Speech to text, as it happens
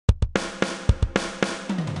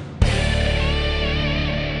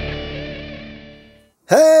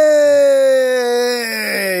Hey!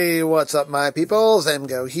 What's up, my peoples?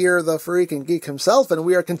 EmGo here, the freaking geek himself, and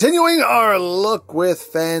we are continuing our look with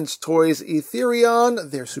Fans Toys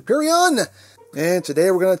Ethereaon, their Superion. And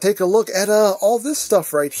today we're going to take a look at all this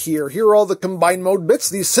stuff right here. Here are all the combined mode bits,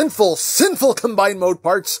 these sinful combined mode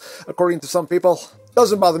parts, according to some people.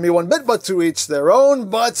 Doesn't bother me one bit, but to each their own.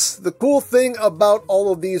 But the cool thing about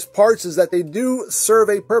all of these parts is that they do serve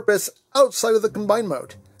a purpose outside of the combined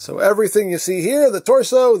mode. So everything you see here, the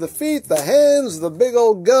torso, the feet, the hands, the big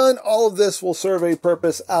old gun, all of this will serve a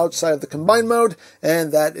purpose outside of the combined mode,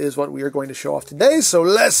 and that is what we are going to show off today. So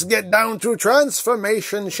let's get down to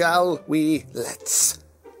transformation, shall we? Let's.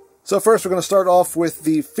 So first we're going to start off with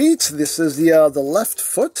the feet. This is the left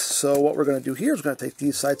foot. So what we're going to do here is we're going to take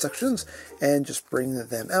these side sections and just bring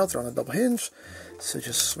them out. They're on a double hinge. So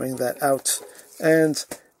just swing that out and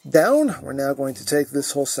down. We're now going to take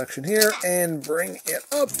this whole section here and bring it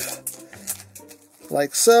up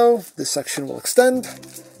like so. This section will extend.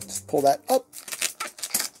 Just pull that up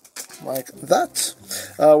like that.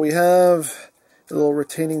 We have a little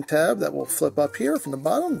retaining tab that will flip up here from the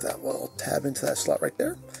bottom. That will tab into that slot right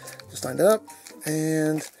there. Just line it up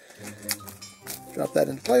and drop that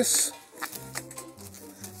into place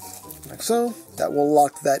like so. That will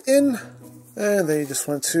lock that in, and then you just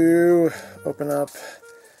want to open up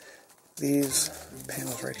these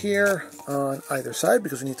panels right here on either side,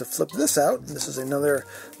 because we need to flip this out. And this is another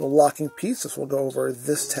little locking piece. This will go over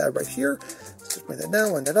this tab right here. Let's just bring that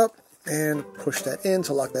down, line that up, and push that in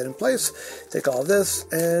to lock that in place. Take all of this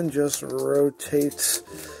and just rotate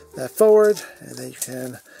that forward, and then you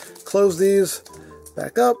can close these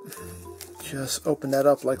back up. Just open that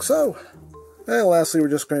up like so. And lastly, we're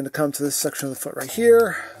just going to come to this section of the foot right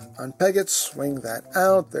here, unpeg it, swing that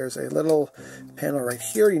out. There's a little panel right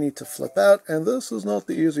here you need to flip out, and this is not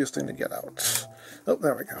the easiest thing to get out. Oh,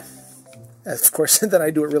 there we go. And of course, then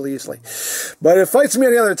I do it really easily. But it fights me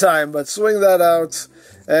any other time, but swing that out,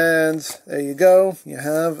 and there you go. You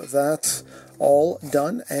have that all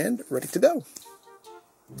done and ready to go.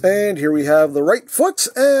 And here we have the right foot,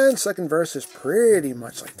 and second verse is pretty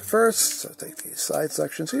much like the first. So take these side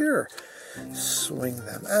sections here, swing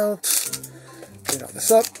them out, bring all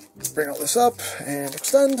this up, and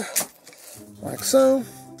extend, like so.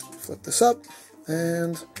 Flip this up,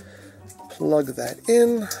 and plug that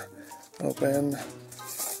in. Open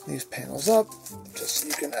these panels up, just so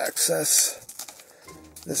you can access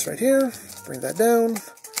this right here. Bring that down,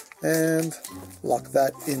 and lock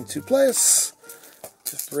that into place.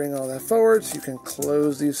 Just bring all that forward so you can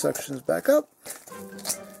close these sections back up,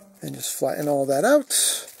 and just flatten all that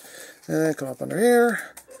out. And then come up under here,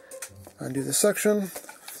 undo this section,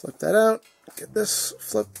 flip that out, get this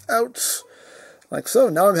flipped out, like so.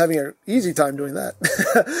 Now I'm having an easy time doing that.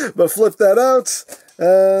 But flip that out,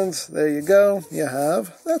 and there you go. You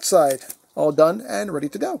have that side all done and ready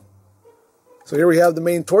to go. So here we have the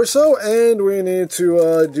main torso, and we need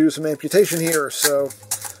to do some amputation here. So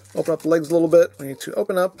open up the legs a little bit. We need to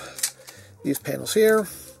open up these panels here,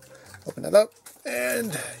 open that up,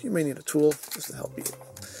 and you may need a tool just to help you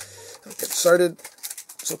get started.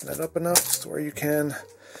 Just open that up enough to where you can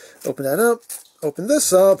open that up, open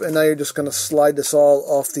this up, and now you're just going to slide this all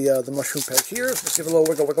off the mushroom peg here. So just give it a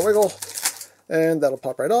little wiggle, and that'll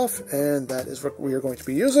pop right off, and that is what we are going to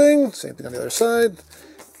be using. Same thing on the other side.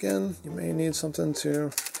 Again, you may need something to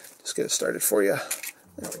just get it started for you.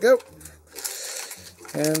 There we go.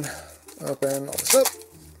 And open all this up.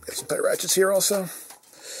 Get some tight ratchets here also.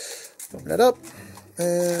 Open that up,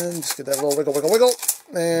 and just get that little wiggle,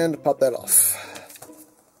 and pop that off.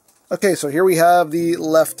 Okay, so here we have the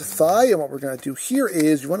left thigh, and what we're going to do here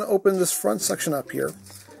is you want to open this front section up here.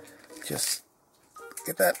 Just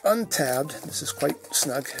get that untabbed. This is quite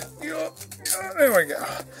snug. There we go.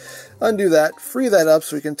 Undo that, free that up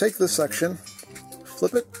so we can take this section,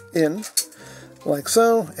 flip it in like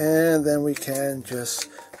so, and then we can just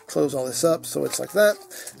close all this up so it's like that.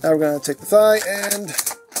 Now we're going to take the thigh and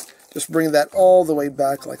just bring that all the way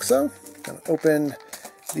back like so. Going to open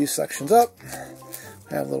these sections up.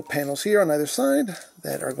 I have little panels here on either side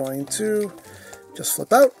that are going to just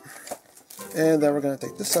flip out. And then we're going to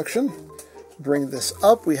take this section, bring this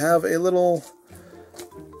up. We have a little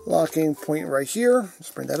locking point right here.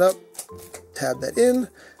 Just bring that up, tab that in.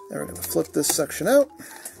 Then we're going to flip this section out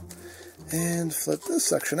and flip this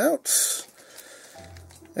section out.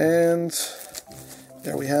 And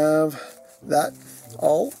there we have that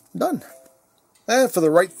all done. And for the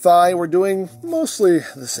right thigh, we're doing mostly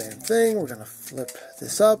the same thing. We're going to flip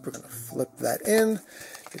this up. We're going to flip that in.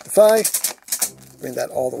 Get the thigh. Bring that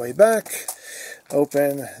all the way back.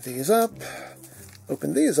 Open these up.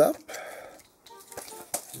 Open these up.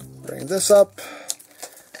 Bring this up.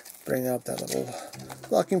 bring out that little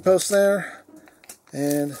locking post there,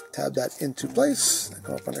 and tab that into place. Then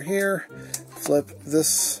go up under here, flip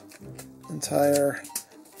this entire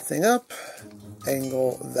thing up,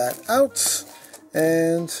 angle that out,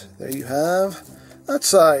 and there you have that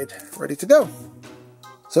side ready to go.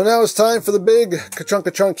 So now it's time for the big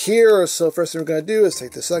ka-chunk here. So first thing we're going to do is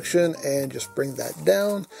take this section and just bring that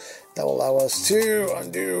down. That will allow us to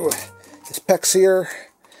undo his pecs here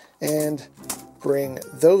and bring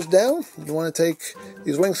those down. You want to take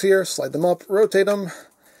these wings here, slide them up, rotate them,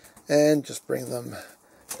 and just bring them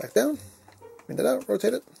back down. Bring that out,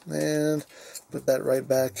 rotate it, and put that right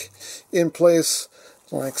back in place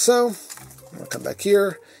like so. I'm going to come back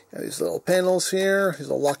here. You have these little panels here, these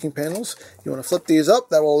little locking panels. You want to flip these up.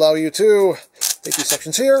 That will allow you to take these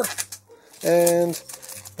sections here and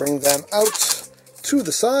bring them out to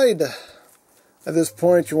the side. At this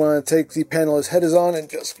point, you want to take the panel his head is on and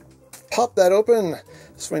just pop that open,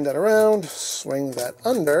 swing that around, swing that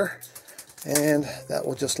under, and that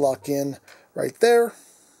will just lock in right there.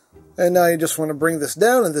 And now you just want to bring this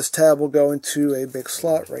down, and this tab will go into a big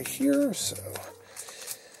slot right here. So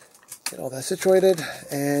get all that situated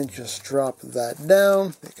and just drop that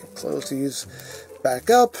down. You can close these back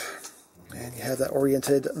up, and you have that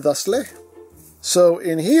oriented thusly. So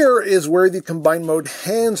in here is where the combined mode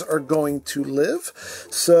hands are going to live.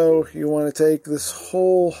 So you want to take this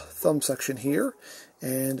whole thumb section here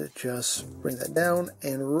and just bring that down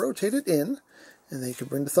and rotate it in. And then you can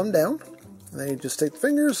bring the thumb down. And then you just take the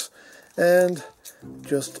fingers and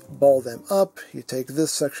just ball them up. You take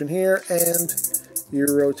this section here and you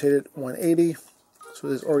rotate it 180. So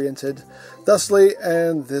it is oriented thusly,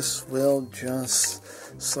 and this will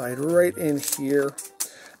just slide right in here.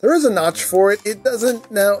 There is a notch for it. It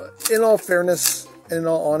doesn't, now, in all fairness, in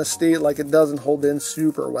all honesty, like, it doesn't hold in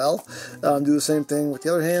super well. Do the same thing with the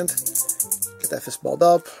other hand. Get that fist balled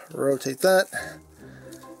up, rotate that,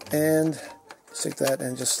 and take that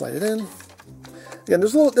and just slide it in. Again,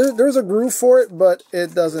 there's a groove for it, but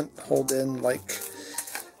it doesn't hold in, like,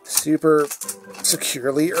 super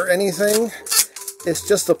securely or anything. It's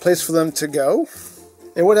just a place for them to go.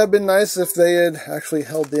 It would have been nice if they had actually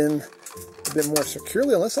held in a bit more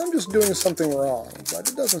securely, unless I'm just doing something wrong, but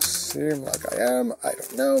it doesn't seem like I am. I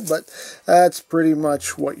don't know, but that's pretty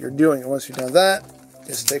much what you're doing. And once you've done that,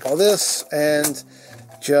 just take all this and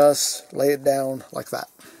just lay it down like that.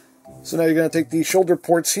 So now you're going to take these shoulder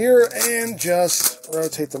ports here and just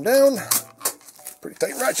rotate them down. Pretty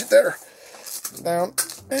tight ratchet there. Down,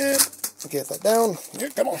 and get that down. Yeah,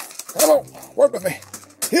 come on, work with me.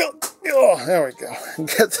 Yeah, oh, there we go.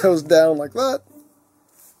 Get those down like that.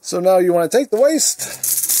 So now you want to take the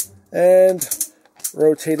waist and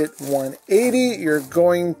rotate it 180. You're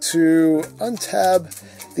going to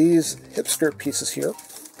untab these hip skirt pieces here.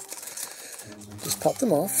 Just pop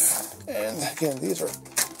them off. And again, these are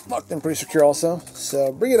locked in pretty secure also.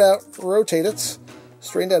 So bring it out, rotate it,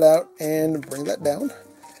 straighten that out, and bring that down.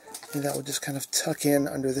 And that will just kind of tuck in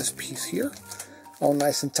under this piece here. All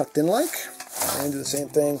nice and tucked in like. And do the same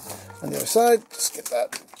thing on the other side. Just get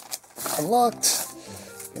that unlocked.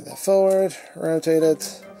 Bring that forward, rotate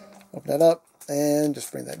it, open that up, and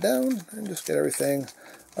just bring that down, and just get everything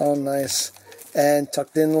all nice and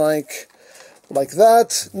tucked in like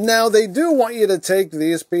that. Now, they do want you to take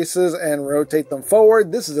these pieces and rotate them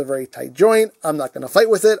forward. This is a very tight joint. I'm not going to fight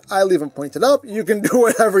with it. I leave them pointed up. You can do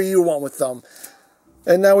whatever you want with them.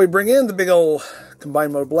 And now we bring in the big old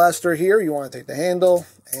combined mode blaster here. You want to take the handle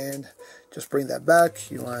and just bring that back.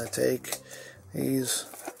 You want to take these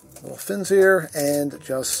little fins here and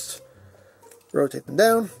just rotate them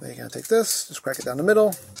down. Then you're going to take this, just crack it down the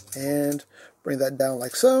middle, and bring that down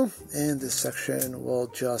like so. And this section will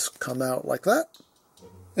just come out like that.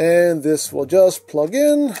 And this will just plug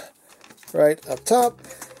in right up top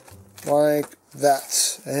like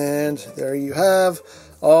that. And there you have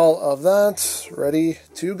all of that ready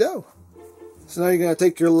to go. So now you're going to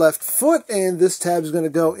take your left foot, and this tab is going to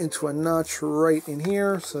go into a notch right in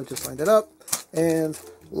here. So just line that up and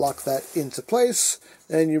lock that into place.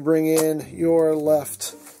 Then you bring in your left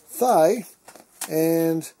thigh,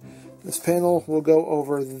 and this panel will go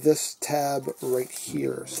over this tab right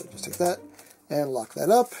here. So just take that and lock that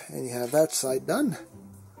up, and you have that side done.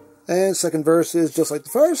 And second verse is just like the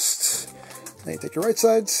first. Then you take your right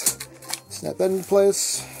sides, snap that into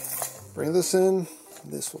place, bring this in,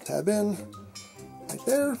 this will tab in right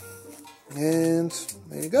there, and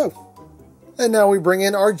there you go. And now we bring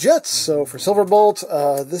in our jets. So for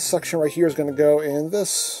Silverbolt, this section right here is going to go in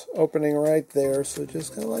this opening right there. So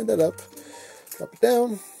just kind of line that up, drop it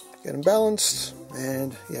down, get them balanced,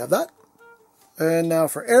 and you have that. And now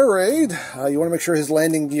for air raid, you want to make sure his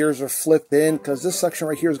landing gears are flipped in, because this section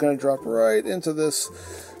right here is going to drop right into this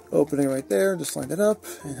opening right there. Just line it up,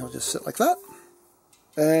 and he'll just sit like that.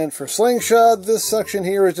 And for slingshot, this section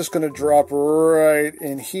here is just going to drop right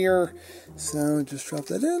in here. So just drop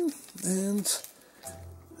that in, and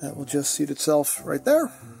that will just seat itself right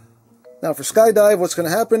there. Now for skydive, what's going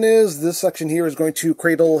to happen is this section here is going to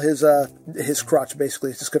cradle his crotch,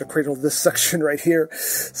 basically. It's just going to cradle this section right here.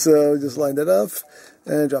 So just line that up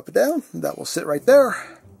and drop it down. That will sit right there.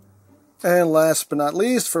 And last but not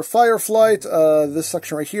least, for fireflight, this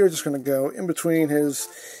section right here is just going to go in between his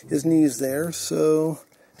knees there. So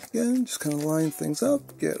again, just kind of line things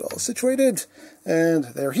up, get all situated, and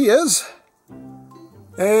there he is.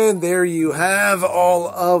 And there you have all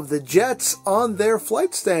of the jets on their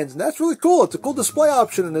flight stands. And that's really cool. It's a cool display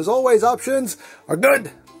option. And as always, options are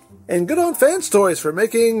good. And good on Fans Toys for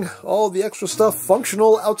making all the extra stuff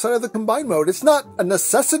functional outside of the combined mode. It's not a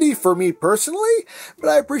necessity for me personally, but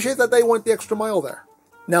I appreciate that they went the extra mile there.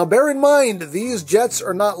 Now bear in mind, these jets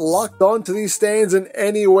are not locked onto these stands in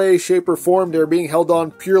any way, shape, or form. They're being held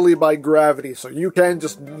on purely by gravity. So you can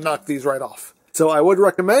just knock these right off. So I would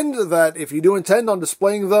recommend that if you do intend on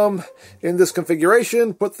displaying them in this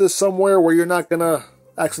configuration, put this somewhere where you're not going to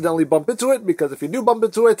accidentally bump into it, because if you do bump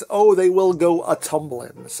into it, oh, they will go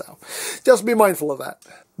a-tumbling. So just be mindful of that.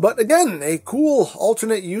 But again, a cool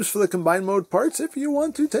alternate use for the combined mode parts if you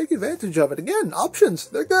want to take advantage of it. Again, options,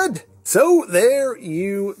 they're good. So there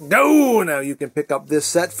you go. Now you can pick up this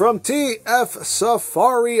set from TF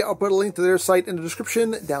Safari. I'll put a link to their site in the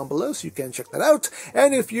description down below so you can check that out.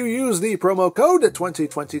 And if you use the promo code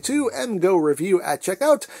 2022 EmGo Review at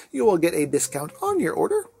checkout, you will get a discount on your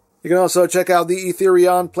order. You can also check out the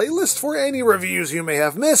Ethereaon playlist for any reviews you may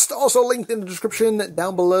have missed. Also linked in the description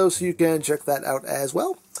down below so you can check that out as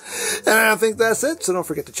well. And I think that's it, so don't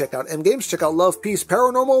forget to check out EmGames, check out Love, Peace,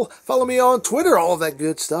 Paranormal, follow me on Twitter, all of that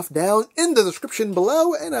good stuff down in the description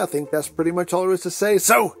below, and I think that's pretty much all there is to say.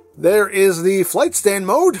 So, there is the flight stand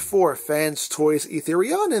mode for Fans Toys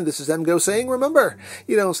Ethereaon, and this is EmGo saying, remember,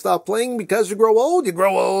 you don't stop playing because you grow old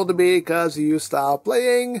because you stop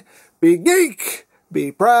playing. Be geek,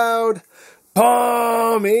 be proud,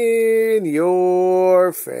 palm in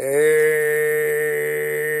your face.